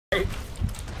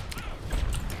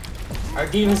Our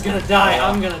Dina's gonna die.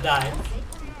 I'm gonna die.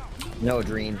 No,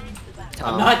 Dream.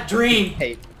 Tom. I'm not Dream.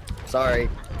 Hey, sorry.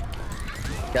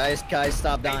 Guys,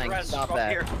 stop dying. Stop that.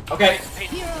 Here. Okay.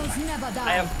 Heroes never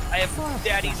die. I have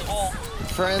Daddy's ult.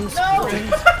 Friends. No.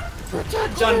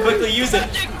 John, quickly use it.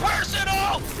 Nothing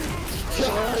personal.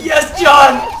 Yes,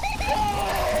 John.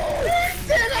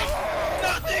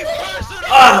 Nothing personal.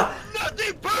 Ah.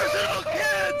 Nothing personal,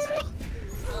 kids.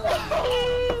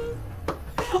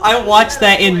 I watched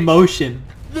that in motion.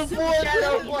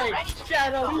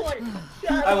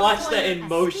 I watched that in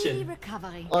motion.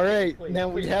 Alright, now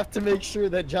we have to make sure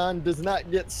that John does not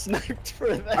get sniped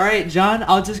for that. Alright, John,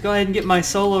 I'll just go ahead and get my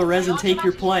solo res and take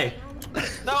your play.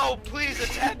 No, please,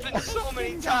 it's happened so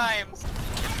many times.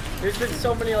 There's been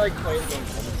so many like plays.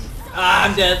 Ah,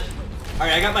 I'm dead.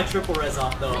 Alright, I got my triple res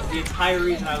off though. The entire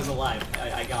reason I was alive.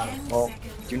 I got him. Well,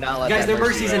 do not let Guys, that their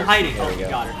Mercy's in go. hiding. There Oh, we you go.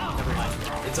 got her. Never mind.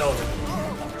 It's over.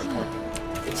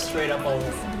 It's straight up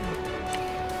over.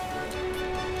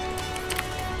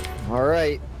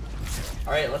 Alright.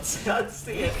 Alright, let's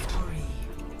see it.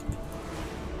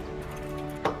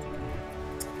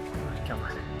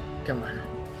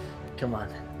 Come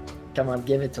on,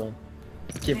 give it to him.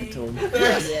 Give it to him.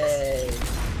 Yes. Yay!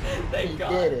 Thank He God.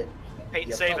 did it. Peyton,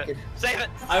 You save it. fucking- Save it.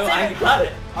 I got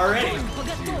it already.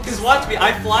 Just watch me.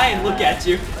 I fly and look at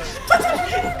you.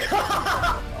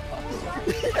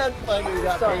 That's funny, we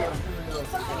got Sorry. paid.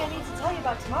 Something I need to tell you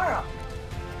about tomorrow.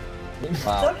 It's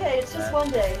Wow. okay, it's just one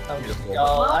day.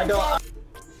 Oh, I don't.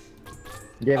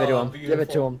 Give it to Oh, him. Give it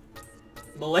to beautiful. him.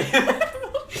 Milady.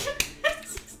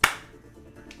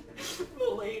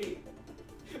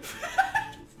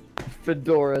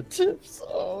 Fedora tips.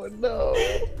 Oh no.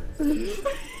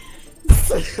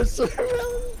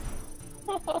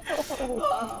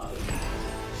 Oh,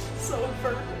 so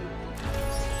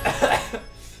perfect.